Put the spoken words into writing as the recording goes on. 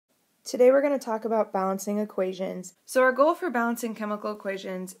Today we're going to talk about balancing equations. So our goal for balancing chemical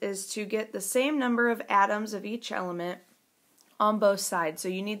equations is to get the same number of atoms of each element on both sides. So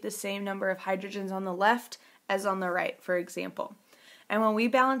you need the same number of hydrogens on the left as on the right, for example. And when we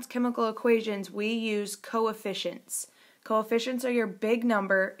balance chemical equations, we use coefficients. Coefficients are your big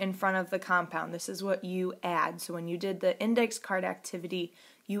number in front of the compound. This is what you add. So when you did the index card activity,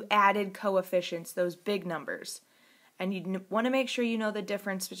 you added coefficients, those big numbers. And you want to make sure you know the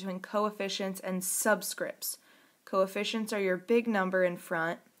difference between coefficients and subscripts. Coefficients are your big number in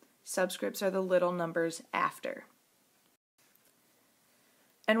front. Subscripts are the little numbers after.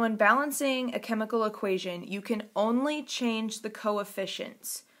 And when balancing a chemical equation, you can only change the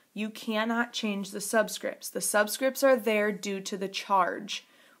coefficients. You cannot change the subscripts. The subscripts are there due to the charge.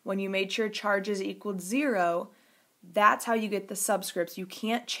 When you made sure charges equaled 0, that's how you get the subscripts. You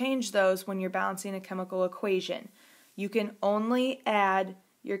can't change those when you're balancing a chemical equation. You can only add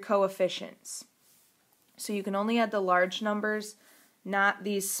your coefficients. So you can only add the large numbers, not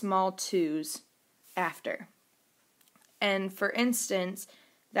these small 2's after. And for instance,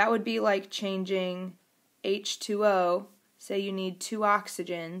 that would be like changing H2O. Say you need 2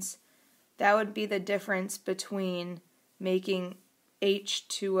 oxygens. That would be the difference between making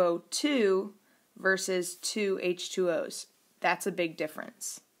H2O2 versus 2 H2Os. That's a big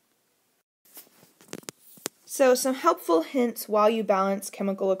difference. So some helpful hints while you balance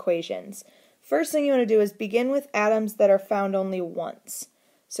chemical equations. First thing you want to do is begin with atoms that are found only once.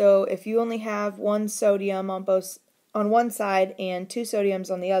 So if you only have 1 sodium on one side and 2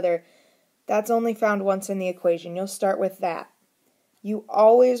 sodiums on the other, that's only found once in the equation. You'll start with that. You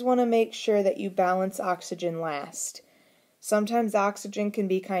always want to make sure that you balance oxygen last. Sometimes oxygen can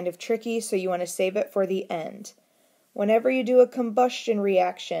be kind of tricky, so you want to save it for the end. Whenever you do a combustion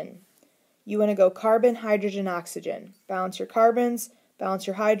reaction, you want to go carbon, hydrogen, oxygen. Balance your carbons, balance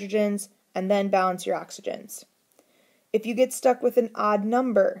your hydrogens, and then balance your oxygens. If you get stuck with an odd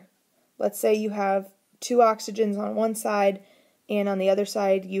number, let's say you have 2 oxygens on one side and on the other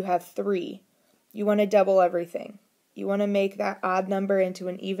side you have 3. You want to double everything. You want to make that odd number into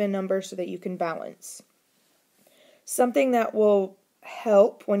an even number so that you can balance. Something that will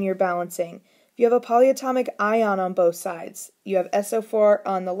help when you're balancing, if you have a polyatomic ion on both sides, you have SO4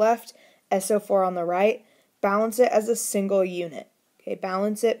 on the left, SO4 on the right, balance it as a single unit. Okay,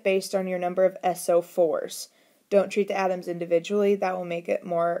 balance it based on your number of SO4s. Don't treat the atoms individually. That will make it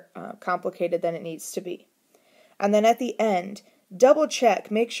more complicated than it needs to be. And then at the end, double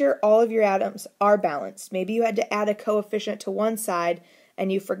check. Make sure all of your atoms are balanced. Maybe you had to add a coefficient to one side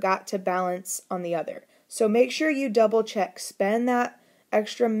and you forgot to balance on the other. So make sure you double check. Spend that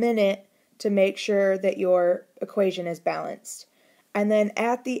extra minute to make sure that your equation is balanced. And then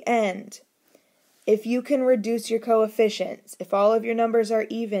at the end, if you can reduce your coefficients, if all of your numbers are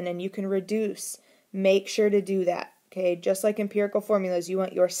even and you can reduce, make sure to do that. Okay, just like empirical formulas, you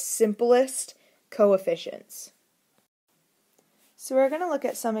want your simplest coefficients. So we're going to look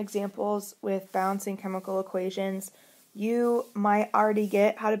at some examples with balancing chemical equations. You might already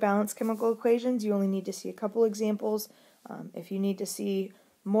get how to balance chemical equations. You only need to see a couple examples. If you need to see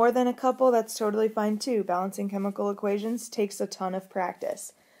more than a couple, that's totally fine too. Balancing chemical equations takes a ton of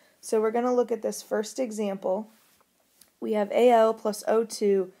practice. So we're going to look at this first example. We have Al plus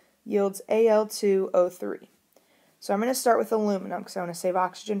O2 yields Al2O3. So I'm going to start with aluminum because I want to save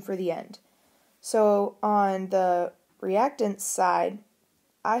oxygen for the end. So on the reactants side,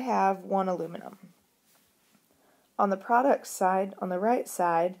 I have 1 aluminum. On the products side, on the right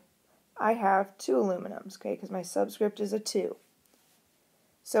side, I have 2 aluminums, okay, because my subscript is a 2.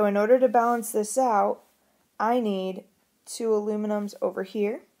 So in order to balance this out, I need 2 aluminums over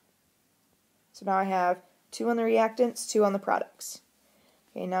here. So now I have 2 on the reactants, 2 on the products.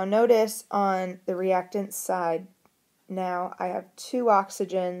 Okay, now notice on the reactants side, now I have 2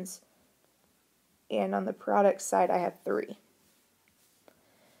 oxygens, and on the product side I have 3.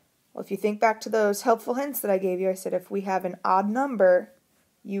 Well, if you think back to those helpful hints that I gave you, I said if we have an odd number,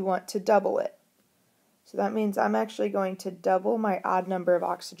 you want to double it. So that means I'm actually going to double my odd number of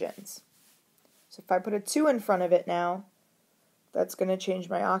oxygens. So if I put a 2 in front of it now, that's going to change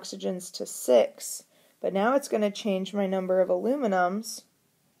my oxygens to 6. But now it's going to change my number of aluminums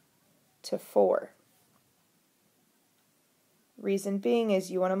to 4. Reason being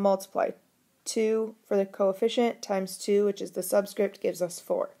is you want to multiply 2 for the coefficient times 2, which is the subscript, gives us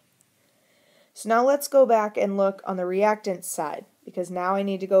 4. So now let's go back and look on the reactant side, because now I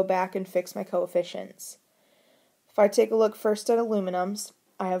need to go back and fix my coefficients. If I take a look first at aluminums,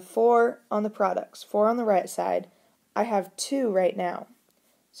 I have 4 on the products, 4 on the right side. I have 2 right now.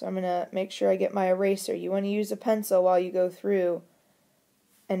 So I'm going to make sure I get my eraser. You want to use a pencil while you go through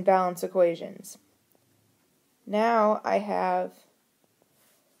and balance equations. Now I have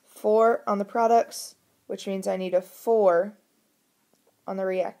 4 on the products, which means I need a 4 on the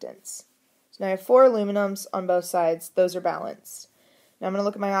reactants. So now I have 4 aluminums on both sides. Those are balanced. Now I'm going to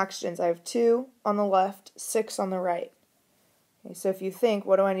look at my oxygens. I have 2 on the left, 6 on the right. Okay, so if you think,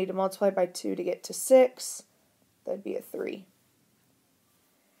 what do I need to multiply by 2 to get to 6? That'd be a 3.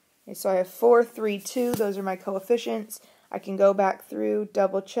 Okay, so I have 4, 3, 2. Those are my coefficients. I can go back through,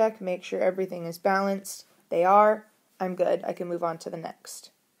 double check, make sure everything is balanced. They are. I'm good. I can move on to the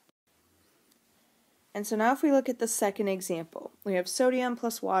next. And so now if we look at the second example, we have sodium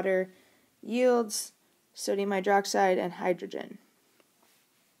plus water yields sodium hydroxide and hydrogen.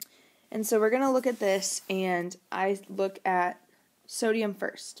 And so we're going to look at this, and I look at sodium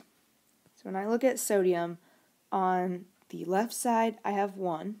first. So when I look at sodium, on the left side I have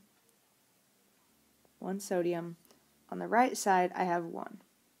 1 sodium. On the right side I have 1.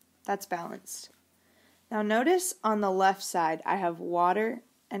 That's balanced. Now notice on the left side I have water,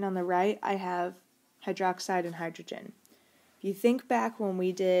 and on the right I have hydroxide and hydrogen. If you think back when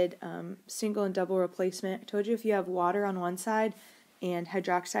we did single and double replacement, I told you if you have water on one side and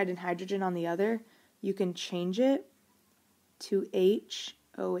hydroxide and hydrogen on the other, you can change it to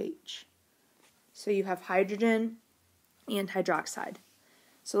HOH. So you have hydrogen and hydroxide.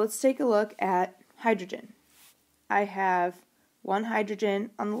 So let's take a look at hydrogen. I have 1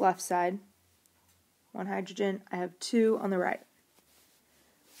 hydrogen on the left side, 1 hydrogen, I have 2 on the right.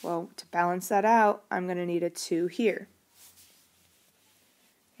 Well, to balance that out, I'm going to need a 2 here.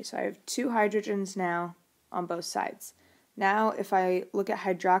 Okay, so I have 2 hydrogens now on both sides. Now, if I look at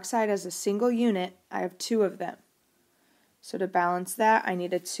hydroxide as a single unit, I have 2 of them. So to balance that, I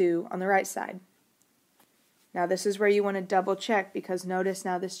need a 2 on the right side. Now this is where you want to double check, because notice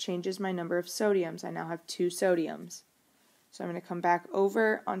now this changes my number of sodiums. I now have 2 sodiums. So I'm going to come back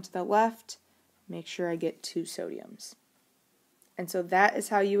over onto the left, make sure I get 2 sodiums. And so that is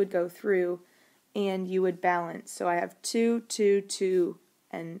how you would go through and you would balance. So I have 2, 2, 2,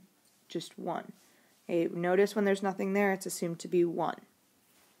 and just 1. Okay, notice when there's nothing there, it's assumed to be 1.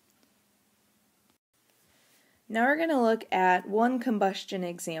 Now we're going to look at one combustion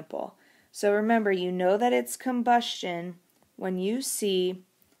example. So remember, you know that it's combustion when you see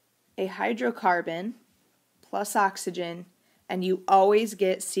a hydrocarbon plus oxygen, and you always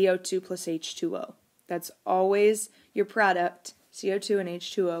get CO2 plus H2O. That's always your product, CO2 and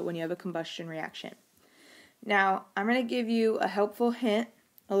H2O, when you have a combustion reaction. Now, I'm going to give you a helpful hint,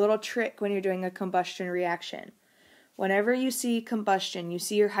 a little trick when you're doing a combustion reaction. Whenever you see combustion, you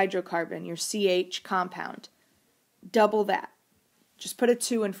see your hydrocarbon, your CH compound, double that. Just put a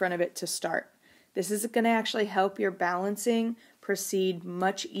 2 in front of it to start. This is going to actually help your balancing proceed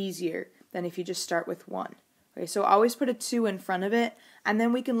much easier than if you just start with 1. Okay, so always put a 2 in front of it, and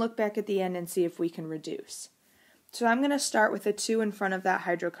then we can look back at the end and see if we can reduce. So I'm going to start with a 2 in front of that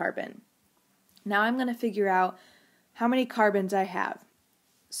hydrocarbon. Now I'm going to figure out how many carbons I have.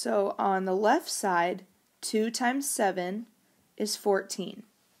 So on the left side, 2 times 7 is 14.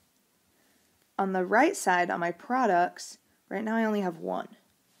 On the right side, on my products, right now I only have 1,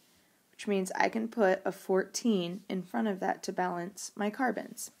 which means I can put a 14 in front of that to balance my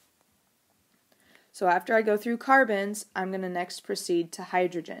carbons. So after I go through carbons, I'm going to next proceed to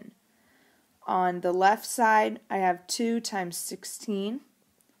hydrogen. On the left side, I have 2 times 16.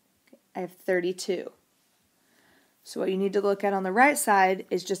 I have 32. So what you need to look at on the right side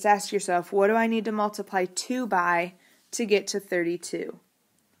is just ask yourself, what do I need to multiply 2 by to get to 32?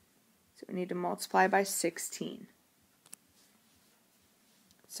 So we need to multiply by 16.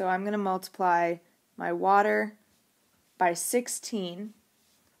 So I'm going to multiply my water by 16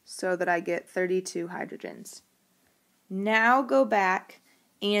 so that I get 32 hydrogens. Now go back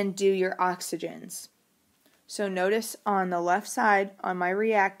and do your oxygens. So notice on the left side, on my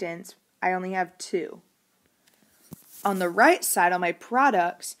reactants, I only have 2. On the right side, on my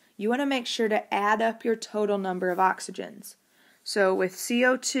products, you want to make sure to add up your total number of oxygens. So with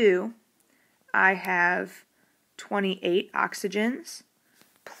CO2, I have 28 oxygens,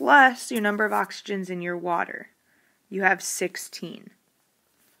 plus your number of oxygens in your water. You have 16.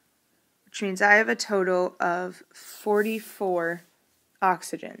 Which means I have a total of 44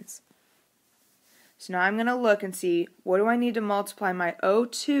 oxygens. So now I'm going to look and see, what do I need to multiply my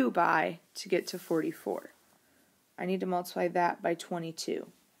O2 by to get to 44? I need to multiply that by 22.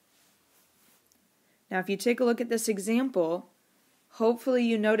 Now if you take a look at this example, hopefully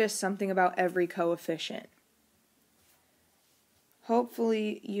you notice something about every coefficient.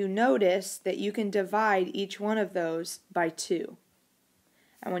 Hopefully you notice that you can divide each one of those by 2.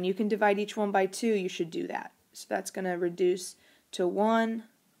 And when you can divide each one by 2, you should do that. So that's going to reduce to 1,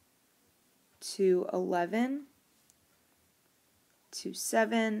 to 11, to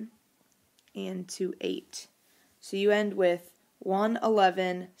 7, and to 8. So you end with 1,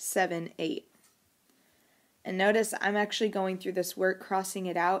 11, 7, 8. And notice I'm actually going through this work, crossing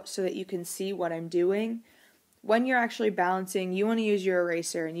it out so that you can see what I'm doing. When you're actually balancing, you want to use your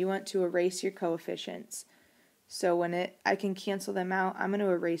eraser and you want to erase your coefficients. So when I can cancel them out, I'm going to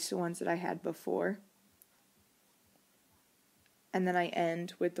erase the ones that I had before. And then I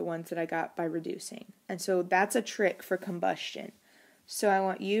end with the ones that I got by reducing. And so that's a trick for combustion. So I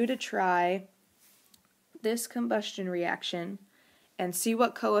want you to try this combustion reaction and see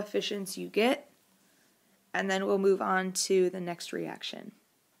what coefficients you get, and then we'll move on to the next reaction.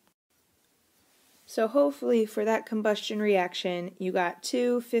 So hopefully for that combustion reaction, you got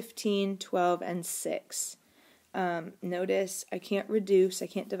 2, 15, 12, and 6. Notice I can't reduce, I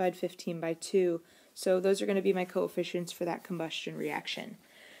can't divide 15 by 2, so those are going to be my coefficients for that combustion reaction.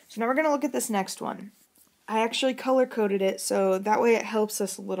 So now we're going to look at this next one. I actually color-coded it so that way it helps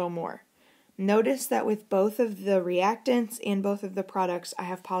us a little more. Notice that with both of the reactants and both of the products, I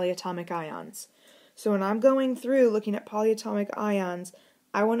have polyatomic ions. So when I'm going through looking at polyatomic ions,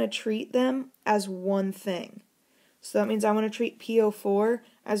 I want to treat them as one thing. So that means I want to treat PO4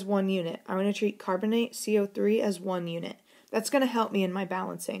 as one unit. I want to treat carbonate, CO3, as one unit. That's going to help me in my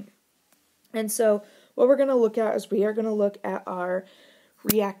balancing. And so what we're going to look at is we are going to look at our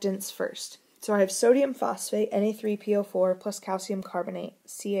reactants first. So I have sodium phosphate, Na3PO4, plus calcium carbonate,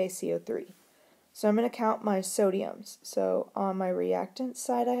 CaCO3. So I'm going to count my sodiums. So on my reactant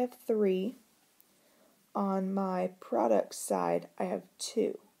side I have 3. On my product side I have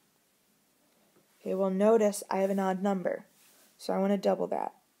 2. Okay, well notice I have an odd number. So I want to double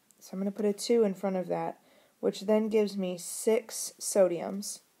that. So I'm going to put a 2 in front of that, which then gives me 6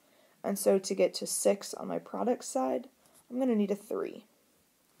 sodiums. And so to get to 6 on my product side, I'm going to need a 3.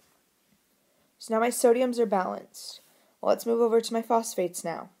 So now my sodiums are balanced. Well, let's move over to my phosphates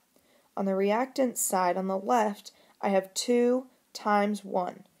now. On the reactant side, on the left, I have 2 times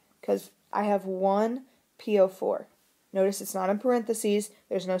 1, because I have 1 PO4. Notice it's not in parentheses,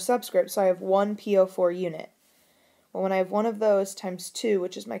 there's no subscript, so I have 1 PO4 unit. Well, when I have one of those times 2,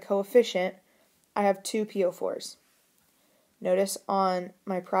 which is my coefficient, I have 2 PO4s. Notice on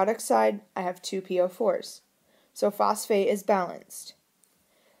my product side, I have 2 PO4s. So phosphate is balanced.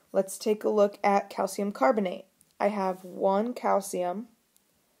 Let's take a look at calcium carbonate. I have 1 calcium.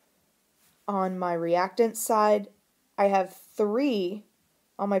 On my reactant side, I have 3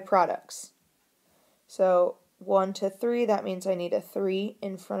 on my products. So 1 to 3, that means I need a 3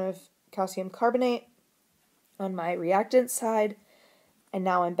 in front of calcium carbonate on my reactant side, and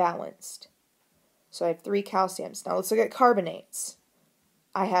now I'm balanced. So I have 3 calciums. Now let's look at carbonates.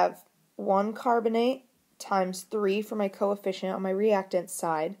 I have 1 carbonate times 3 for my coefficient on my reactant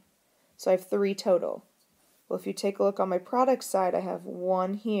side, so I have 3 total. Well, if you take a look on my product side, I have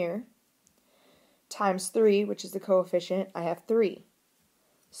 1 here, times 3, which is the coefficient, I have 3.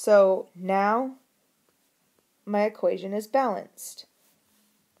 So now my equation is balanced.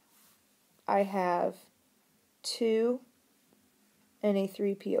 I have 2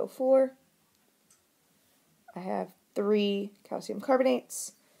 Na3PO4, I have 3 calcium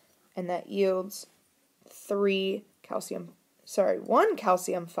carbonates, and that yields 1 calcium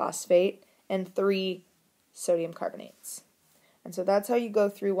phosphate and 3 sodium carbonates. And so that's how you go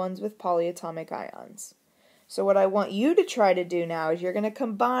through ones with polyatomic ions. So what I want you to try to do now is you're going to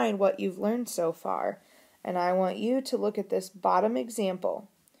combine what you've learned so far, and I want you to look at this bottom example.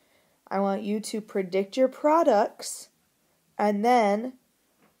 I want you to predict your products and then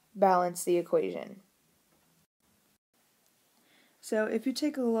balance the equation. So if you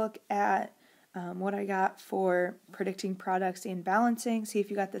take a look at what I got for predicting products and balancing, see if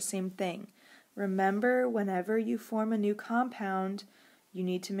you got the same thing. Remember, whenever you form a new compound, you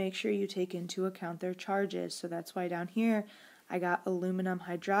need to make sure you take into account their charges. So that's why down here I got aluminum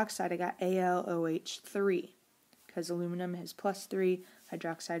hydroxide, I got AlOH3, because aluminum is +3,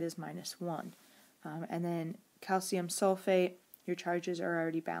 hydroxide is -1. And then calcium sulfate, your charges are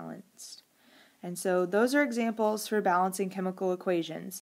already balanced. And so those are examples for balancing chemical equations.